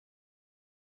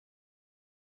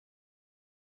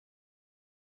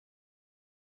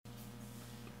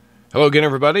Hello again,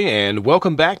 everybody, and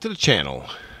welcome back to the channel.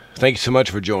 Thank you so much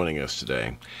for joining us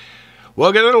today. Well,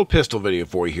 I got a little pistol video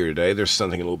for you here today. There's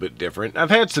something a little bit different. I've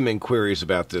had some inquiries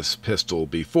about this pistol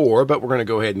before, but we're going to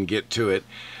go ahead and get to it.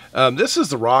 This is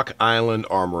the Rock Island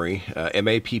Armory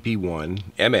MAPP1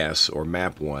 MS, or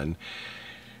MAPP1.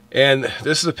 And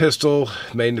this is a pistol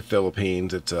made in the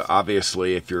Philippines. It's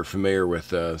obviously, if you're familiar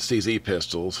with CZ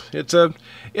pistols, it's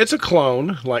a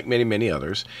clone like many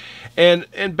others.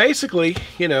 And basically,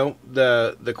 you know,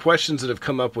 the questions that have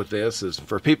come up with this is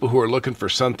for people who are looking for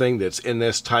something that's in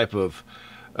this type of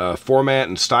format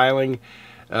and styling.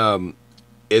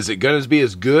 Is it going to be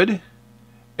as good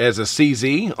as a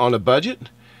CZ on a budget?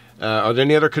 Are there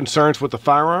any other concerns with the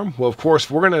firearm? Well, of course,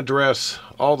 we're going to address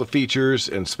all the features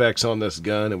and specs on this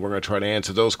gun, and we're going to try to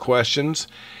answer those questions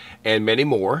and many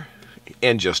more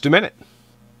in just a minute.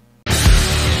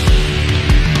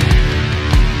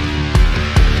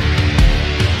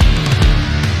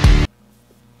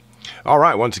 All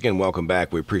right, once again, welcome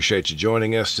back. We appreciate you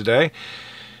joining us today.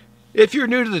 If you're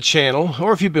new to the channel,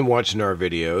 or if you've been watching our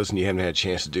videos and you haven't had a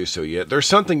chance to do so yet, there's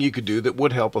something you could do that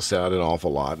would help us out an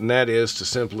awful lot, and that is to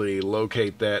simply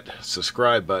locate that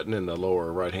subscribe button in the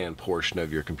lower right-hand portion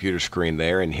of your computer screen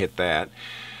there and hit that.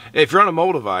 If you're on a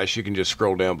mobile device, you can just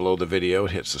scroll down below the video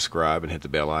and hit subscribe and hit the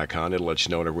bell icon. It'll let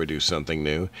you know whenever we do something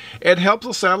new. It helps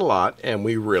us out a lot, and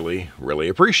we really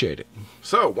appreciate it.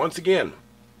 So, once again,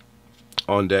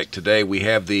 on deck today, we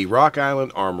have the Rock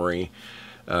Island Armory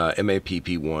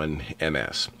MAPP1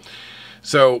 MS.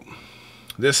 So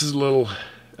this is a little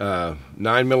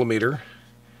 9mm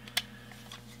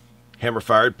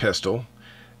hammer-fired pistol.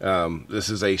 This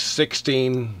is a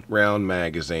 16 round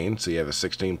magazine, so you have a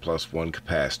 16 plus 1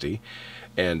 capacity,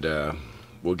 and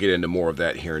we'll get into more of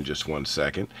that here in just one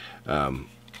second.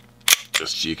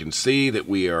 Just so you can see that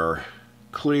we are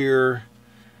clear,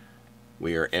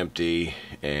 we are empty,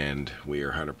 and we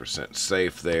are 100%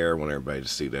 safe there. I want everybody to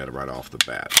see that right off the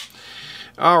bat.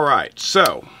 All right,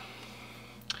 so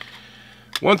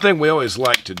one thing we always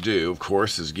like to do, of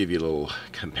course, is give you a little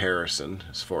comparison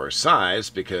as far as size,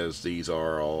 because these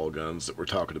are all guns that we're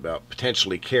talking about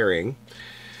potentially carrying.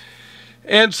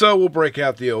 And so we'll break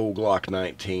out the old Glock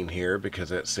 19 here, because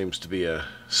that seems to be a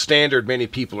standard many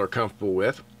people are comfortable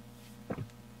with.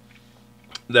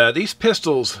 These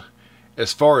pistols,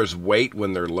 as far as weight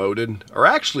when they're loaded, are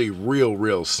actually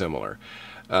real similar.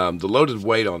 The loaded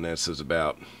weight on this is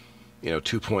about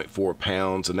 2.4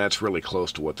 pounds, and that's really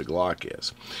close to what the Glock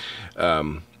is.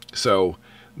 So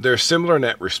they're similar in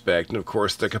that respect, and of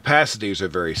course the capacities are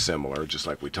very similar, just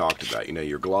like we talked about.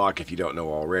 Your Glock, if you don't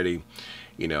know already,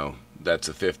 that's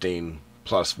a 15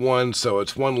 plus 1, so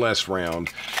it's one less round,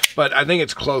 but I think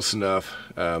it's close enough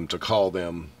to call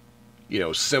them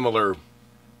similar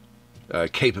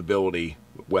capability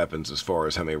weapons as far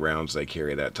as how many rounds they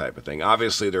carry, that type of thing.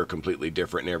 Obviously, they're completely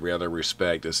different in every other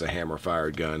respect. It's a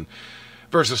hammer-fired gun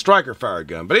versus striker-fired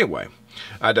gun. But anyway,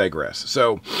 I digress.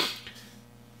 So,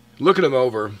 looking them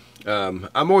over, I'm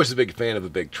always a big fan of a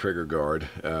big trigger guard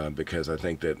because I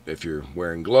think that if you're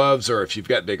wearing gloves or if you've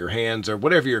got bigger hands or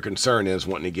whatever your concern is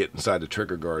wanting to get inside the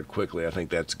trigger guard quickly, I think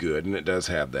that's good, and it does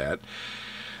have that.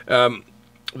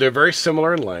 They're very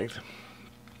similar in length.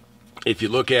 If you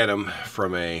look at them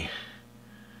from a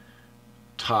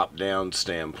top-down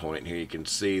standpoint here, you can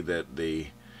see that the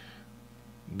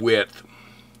width,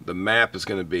 the MAPP is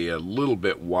going to be a little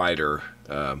bit wider,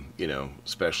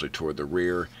 especially toward the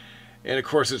rear. And of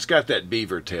course, it's got that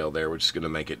beaver tail there, which is going to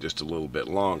make it just a little bit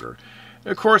longer.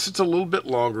 And of course, it's a little bit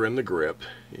longer in the grip.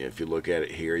 If you look at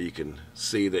it here, you can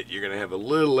see that you're going to have a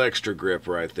little extra grip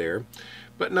right there,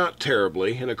 but not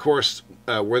terribly. And of course,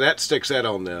 where that sticks out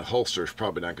on the holster is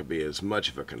probably not going to be as much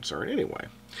of a concern anyway.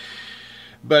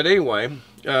 But anyway,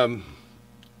 looking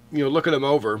them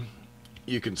over,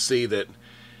 you can see that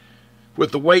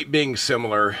with the weight being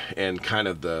similar and kind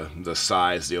of the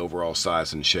size, the overall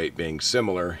size and shape being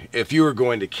similar, if you were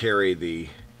going to carry the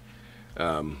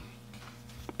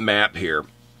MAPP here,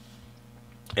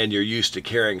 and you're used to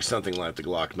carrying something like the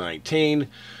Glock 19,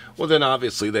 well then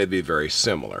obviously they'd be very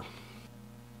similar.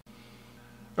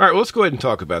 Alright, well, let's go ahead and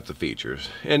talk about the features.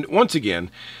 And once again,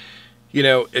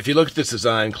 if you look at this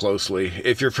design closely,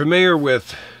 if you're familiar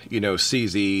with,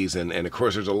 CZs, and of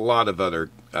course there's a lot of other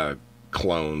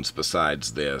clones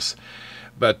besides this,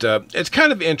 but it's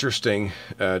kind of interesting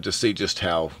to see just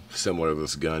how similar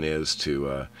this gun is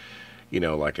to,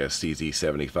 like a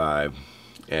CZ75.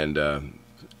 And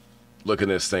looking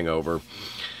this thing over,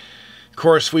 of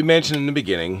course, we mentioned in the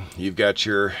beginning, you've got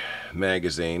your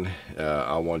magazine.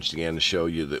 I'll once again show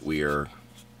you that we are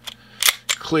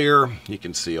clear. You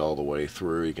can see all the way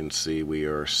through. You can see we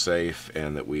are safe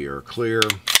and that we are clear.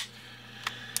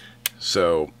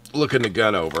 So looking the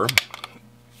gun over,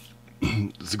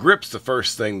 the grip's the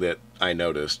first thing that I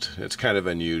noticed. It's kind of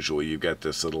unusual. You've got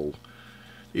these little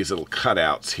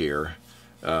cutouts here.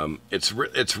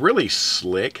 It's really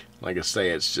slick. Like I say,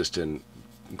 it's just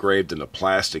engraved in the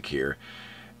plastic here,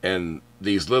 and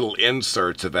these little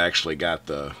inserts have actually got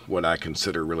what I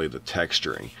consider really the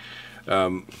texturing.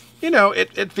 You know,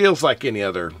 it feels like any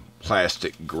other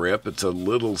plastic grip. It's a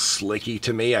little slicky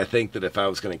to me. I think that if I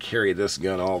was going to carry this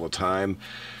gun all the time,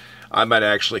 I might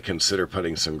actually consider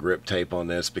putting some grip tape on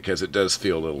this, because it does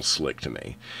feel a little slick to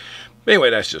me.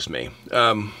 Anyway, that's just me.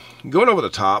 Going over the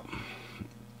top,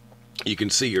 you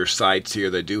can see your sights here.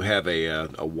 They do have a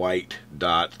white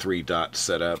dot, 3 dots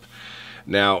set up.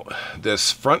 Now,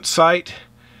 this front sight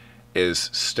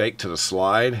is staked to the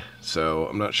slide, so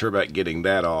I'm not sure about getting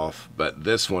that off, but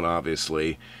this one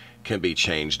obviously can be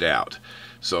changed out.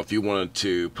 So if you wanted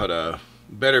to put a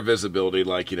better visibility,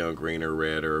 like, you know, green or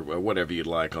red or whatever you'd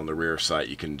like on the rear sight,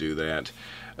 you can do that.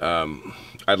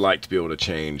 I'd like to be able to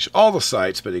change all the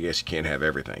sights, but I guess you can't have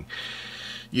everything.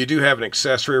 You do have an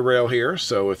accessory rail here,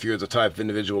 so if you're the type of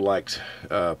individual who likes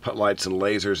put lights and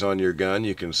lasers on your gun,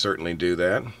 you can certainly do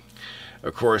that.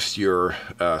 Of course, your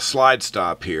slide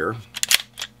stop here,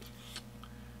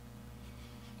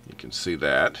 you can see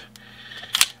that.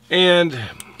 And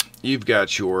you've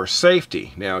got your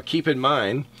safety. Now, keep in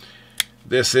mind,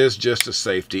 this is just a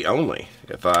safety only.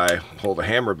 If I pull the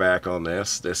hammer back on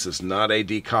this, this is not a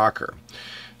decocker.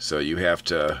 So you have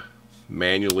to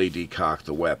manually decock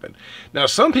the weapon. Now,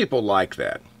 some people like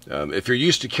that. If you're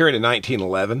used to carrying a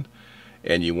 1911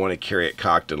 and you want to carry it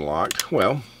cocked and locked,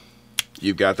 well,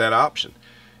 you've got that option.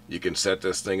 You can set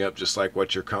this thing up just like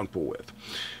what you're comfortable with.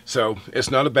 So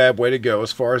it's not a bad way to go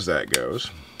as far as that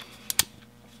goes.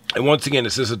 And once again,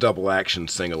 this is a double action,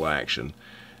 single action.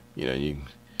 You know, you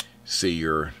see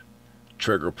your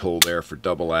trigger pull there for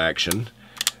double action,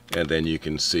 and then you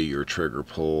can see your trigger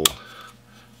pull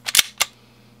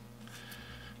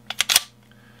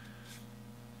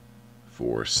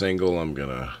for single. I'm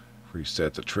gonna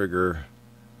reset the trigger.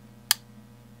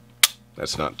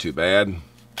 That's not too bad.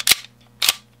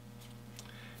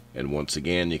 And once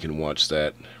again, you can watch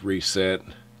that reset.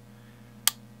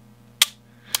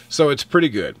 So it's pretty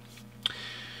good.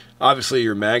 Obviously,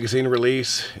 your magazine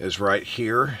release is right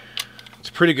here. It's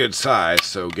a pretty good size,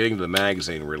 so getting to the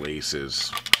magazine release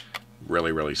is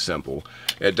really, really simple.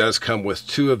 It does come with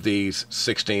 2 of these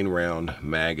 16-round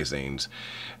magazines.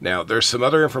 Now, there's some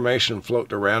other information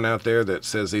floating around out there that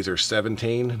says these are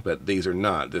 17, but these are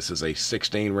not. This is a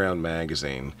 16-round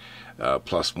magazine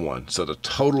plus 1. So the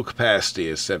total capacity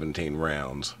is 17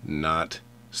 rounds, not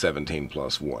 17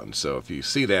 plus 1. So if you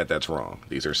see that, that's wrong.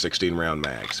 These are 16-round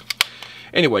mags.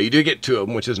 Anyway, you do get 2 of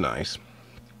them, which is nice.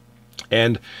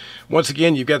 And once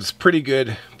again, you've got this pretty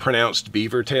good pronounced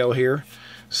beaver tail here.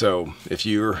 So if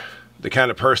you're the kind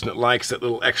of person that likes that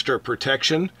little extra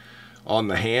protection on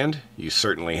the hand, you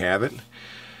certainly have it.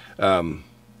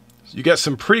 You got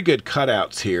some pretty good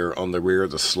cutouts here on the rear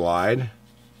of the slide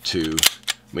to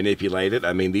manipulate it.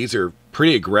 I mean, these are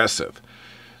pretty aggressive.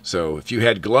 So if you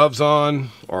had gloves on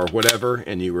or whatever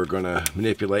and you were going to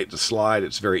manipulate the slide,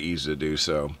 it's very easy to do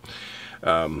so.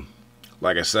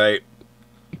 Like I say,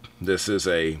 this is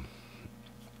a,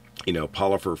 you know,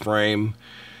 polymer frame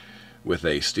with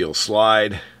a steel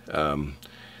slide.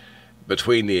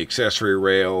 Between the accessory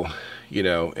rail, you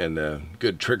know, and the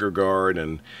good trigger guard,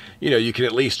 and, you know, you can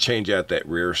at least change out that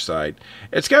rear sight.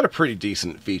 It's got a pretty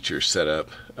decent feature set up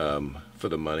for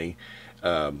the money.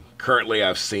 Currently,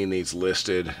 I've seen these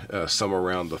listed somewhere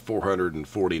around the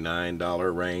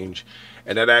 $449 range,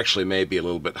 and that actually may be a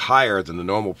little bit higher than the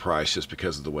normal price just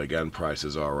because of the way gun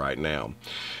prices are right now.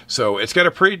 So it's got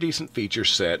a pretty decent feature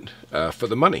set for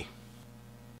the money.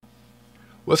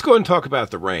 Let's go ahead and talk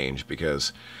about the range,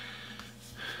 because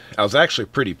I was actually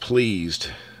pretty pleased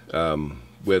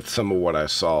with some of what I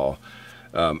saw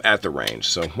at the range.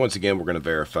 So once again, we're going to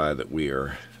verify that we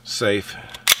are safe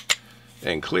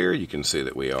and clear. You can see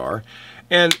that we are.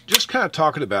 And just kind of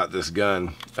talking about this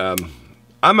gun,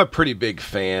 I'm a pretty big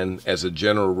fan, as a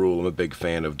general rule, I'm a big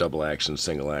fan of double action,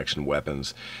 single action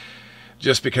weapons.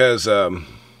 Just because the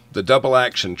double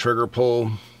action trigger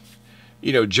pull,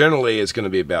 you know, generally is going to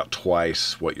be about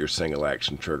twice what your single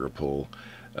action trigger pull.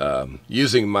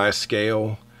 Using my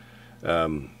scale,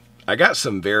 I got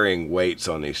some varying weights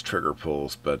on these trigger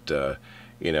pulls, but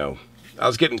you know, I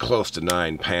was getting close to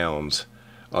 9 pounds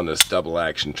on this double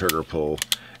action trigger pull,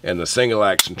 and the single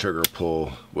action trigger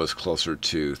pull was closer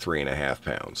to 3.5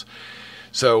 pounds.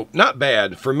 So not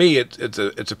bad. For me, it's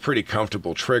a pretty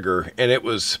comfortable trigger, and it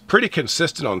was pretty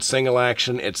consistent on single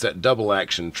action. It's that double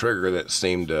action trigger that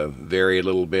seemed to vary a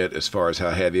little bit as far as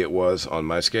how heavy it was on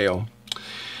my scale.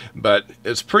 But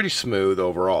it's pretty smooth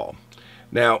overall.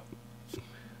 Now,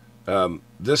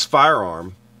 this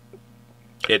firearm,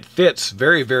 it fits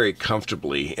very, very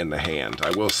comfortably in the hand. I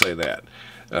will say that.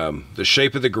 The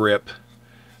shape of the grip,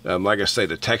 like I say,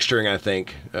 the texturing, I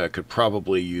think, could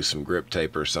probably use some grip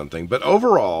tape or something. But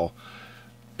overall,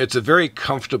 it's a very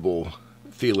comfortable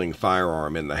feeling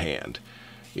firearm in the hand.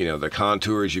 You know, the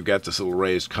contours, you've got this little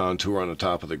raised contour on the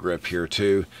top of the grip here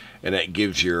too, and that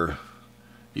gives your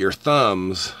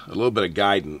thumbs a little bit of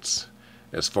guidance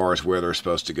as far as where they're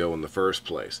supposed to go in the first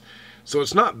place. So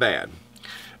it's not bad.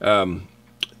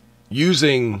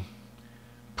 Using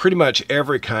pretty much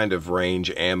every kind of range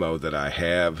ammo that I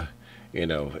have, you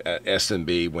know,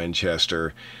 S&B,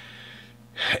 Winchester,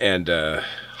 and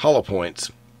hollow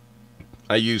points.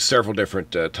 I use several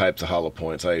different types of hollow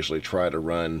points. I usually try to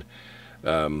run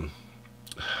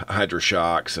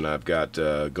Hydra-Shocks, and I've got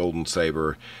Golden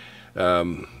Saber.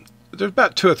 There's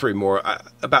about 2 or 3 more.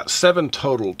 About 7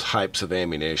 total types of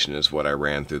ammunition is what I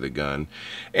ran through the gun.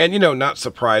 And, you know, not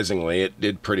surprisingly, it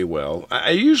did pretty well. I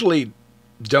usually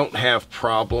don't have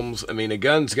problems. I mean, a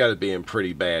gun's got to be in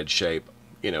pretty bad shape,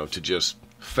 you know, to just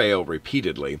fail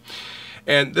repeatedly.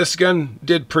 And this gun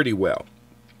did pretty well.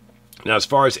 Now, as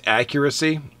far as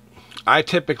accuracy, I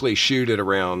typically shoot at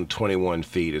around 21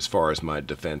 feet as far as my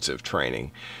defensive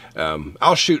training.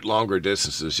 I'll shoot longer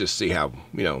distances, just see how,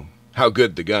 you know, how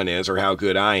good the gun is or how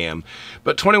good I am.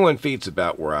 But 21 feet's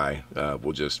about where I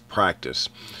will just practice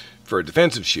for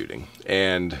defensive shooting.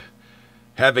 And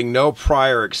having no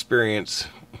prior experience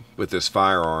with this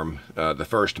firearm, the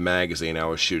first magazine I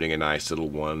was shooting a nice little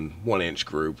one-inch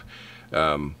group,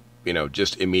 you know,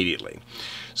 just immediately.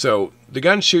 So the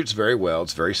gun shoots very well.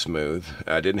 It's very smooth.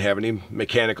 I didn't have any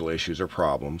mechanical issues or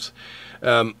problems.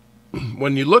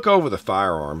 When you look over the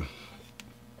firearm,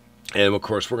 and of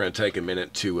course we're going to take a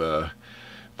minute to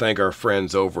thank our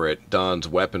friends over at Don's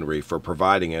Weaponry for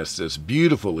providing us this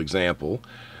beautiful example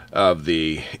of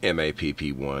the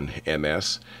MAPP1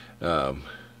 MS.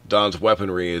 Don's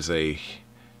Weaponry is a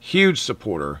huge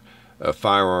supporter of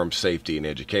firearm safety and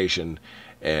education,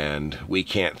 and we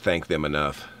can't thank them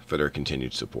enough for their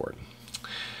continued support.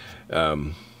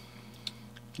 Looking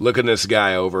this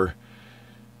guy over,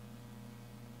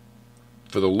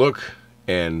 for the look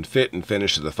and fit and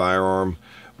finish of the firearm,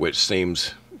 which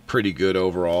seems pretty good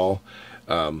overall,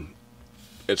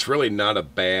 it's really not a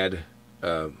bad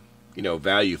you know,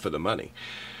 value for the money.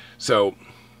 So,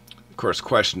 of course,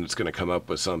 question that's going to come up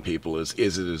with some people is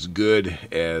it as good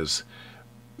as,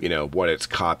 you know, what it's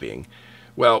copying?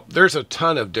 Well, there's a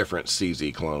ton of different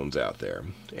CZ clones out there,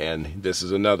 and this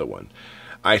is another one.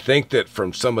 I think that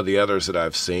from some of the others that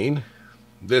I've seen,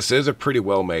 this is a pretty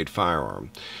well-made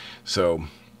firearm. So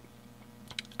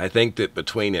I think that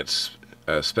between its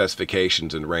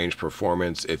specifications and range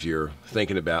performance, if you're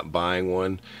thinking about buying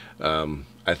one,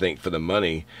 I think for the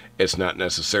money, it's not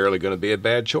necessarily going to be a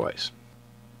bad choice.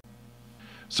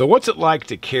 So what's it like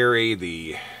to carry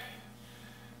the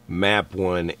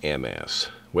MAPP1 MS?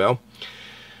 Well,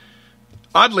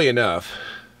 oddly enough,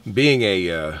 being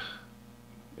a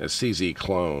CZ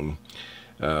clone,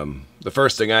 the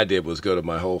first thing I did was go to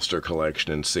my holster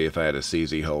collection and see if I had a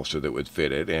CZ holster that would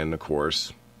fit it. And of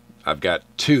course, I've got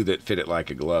 2 that fit it like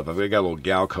a glove. I've got a little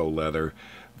Galco leather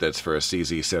that's for a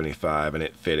CZ75, and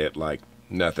it fit it like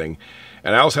nothing.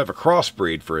 And I also have a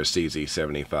crossbreed for a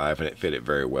CZ75, and it fit it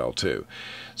very well too.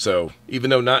 So even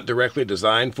though not directly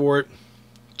designed for it,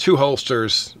 2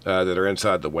 holsters that are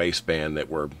inside the waistband that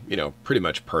were, you know, pretty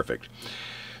much perfect.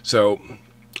 So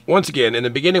once again, in the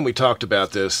beginning we talked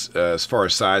about this as far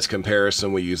as size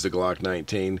comparison. We use the Glock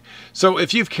 19. So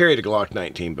if you've carried a Glock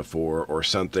 19 before or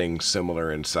something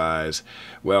similar in size,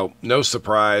 well, no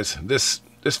surprise, this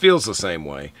feels the same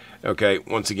way. Okay,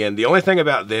 once again, the only thing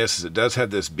about this is it does have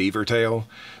this beaver tail.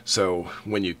 So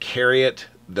when you carry it,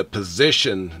 the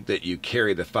position that you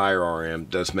carry the firearm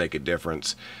does make a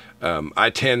difference. I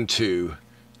tend to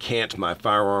cant my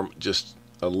firearm just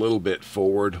a little bit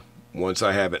forward once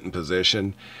I have it in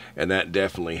position, and that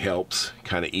definitely helps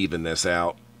kind of even this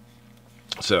out.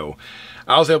 So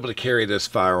I was able to carry this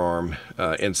firearm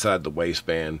inside the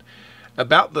waistband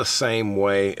about the same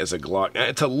way as a Glock. Now,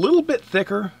 it's a little bit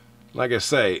thicker, like I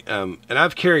say, and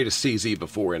I've carried a CZ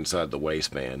before inside the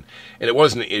waistband, and it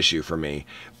wasn't an issue for me,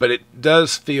 but it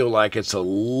does feel like it's a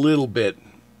little bit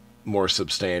more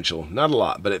substantial. Not a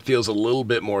lot, but it feels a little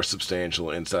bit more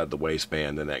substantial inside the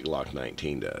waistband than that Glock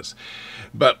 19 does.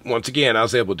 But once again, I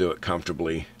was able to do it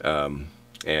comfortably.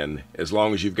 And as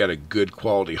long as you've got a good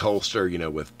quality holster, you know,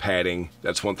 with padding,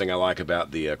 that's one thing I like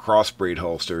about the crossbreed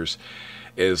holsters,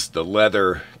 is the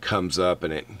leather comes up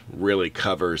and it really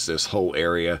covers this whole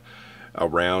area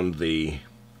around the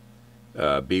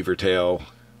beaver tail,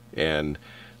 and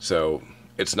so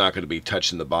it's not going to be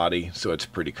touching the body, so it's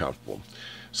pretty comfortable.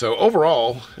 So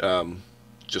overall,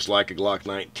 just like a Glock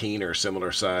 19 or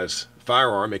similar size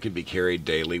firearm, it can be carried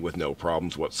daily with no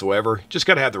problems whatsoever. Just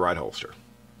got to have the right holster.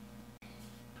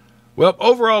 Well,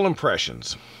 overall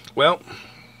impressions. Well,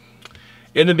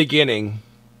 in the beginning,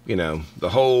 you know,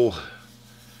 the whole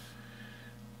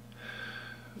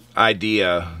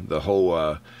idea, the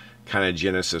whole kind of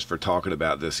genesis for talking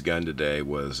about this gun today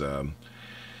was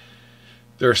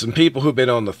there are some people who've been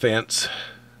on the fence.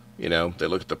 You know, they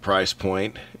look at the price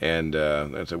point and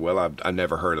they say, well, I've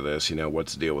never heard of this. You know,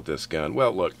 what's the deal with this gun?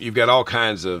 Well, look, you've got all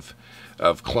kinds of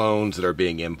clones that are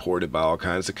being imported by all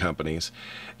kinds of companies.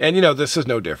 And, you know, this is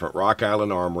no different. Rock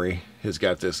Island Armory has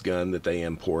got this gun that they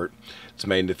import. It's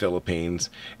made in the Philippines.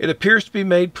 It appears to be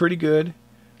made pretty good.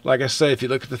 Like I say, if you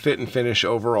look at the fit and finish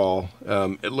overall,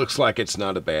 it looks like it's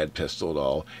not a bad pistol at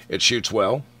all. It shoots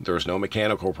well. There's no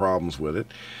mechanical problems with it.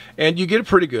 And you get a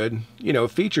pretty good, you know,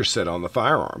 feature set on the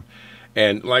firearm.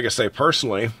 And like I say,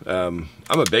 personally, I'm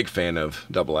a big fan of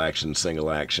double action, single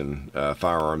action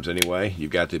firearms anyway. You've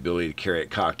got the ability to carry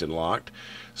it cocked and locked.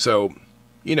 So,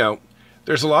 you know,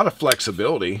 there's a lot of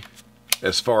flexibility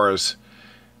as far as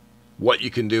what you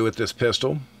can do with this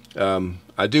pistol.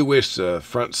 I do wish the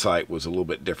front sight was a little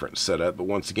bit different setup, but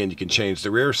once again, you can change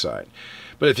the rear sight.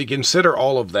 But if you consider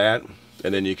all of that,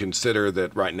 and then you consider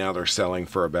that right now they're selling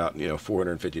for about, you know,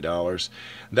 $450,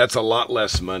 that's a lot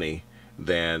less money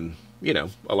than, you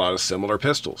know, a lot of similar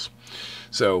pistols.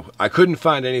 So I couldn't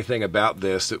find anything about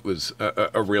this that was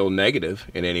a real negative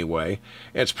in any way.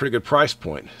 And it's a pretty good price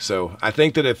point. So I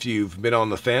think that if you've been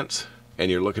on the fence and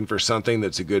you're looking for something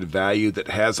that's a good value, that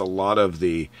has a lot of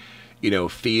the, you know,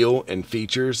 feel and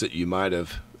features that you might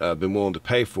have been willing to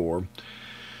pay for,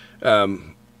 I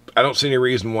don't see any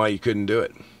reason why you couldn't do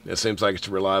it. It seems like it's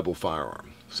a reliable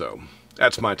firearm. So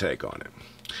that's my take on it.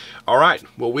 All right.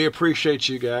 Well, we appreciate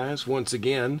you guys once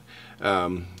again.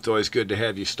 It's always good to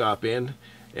have you stop in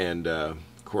and, of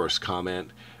course, comment.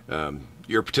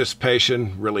 Your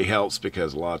participation really helps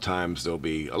because a lot of times there'll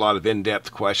be a lot of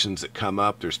in-depth questions that come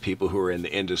up. There's people who are in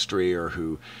the industry or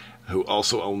who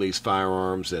also own these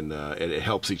firearms, and it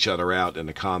helps each other out in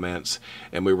the comments,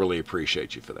 and we really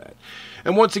appreciate you for that.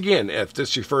 And once again, if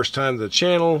this is your first time to the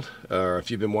channel, or if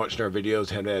you've been watching our videos,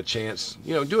 haven't had a chance,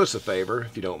 you know, do us a favor,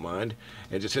 if you don't mind,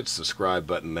 and just hit the subscribe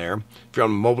button there. If you're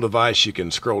on a mobile device, you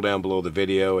can scroll down below the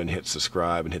video and hit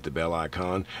subscribe and hit the bell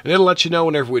icon, and it'll let you know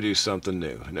whenever we do something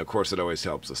new, and of course, it always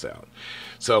helps us out.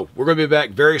 So we're going to be back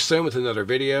very soon with another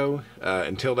video.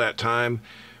 Until that time,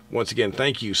 once again,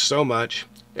 thank you so much.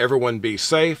 Everyone be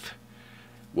safe.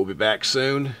 We'll be back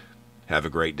soon. Have a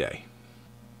great day.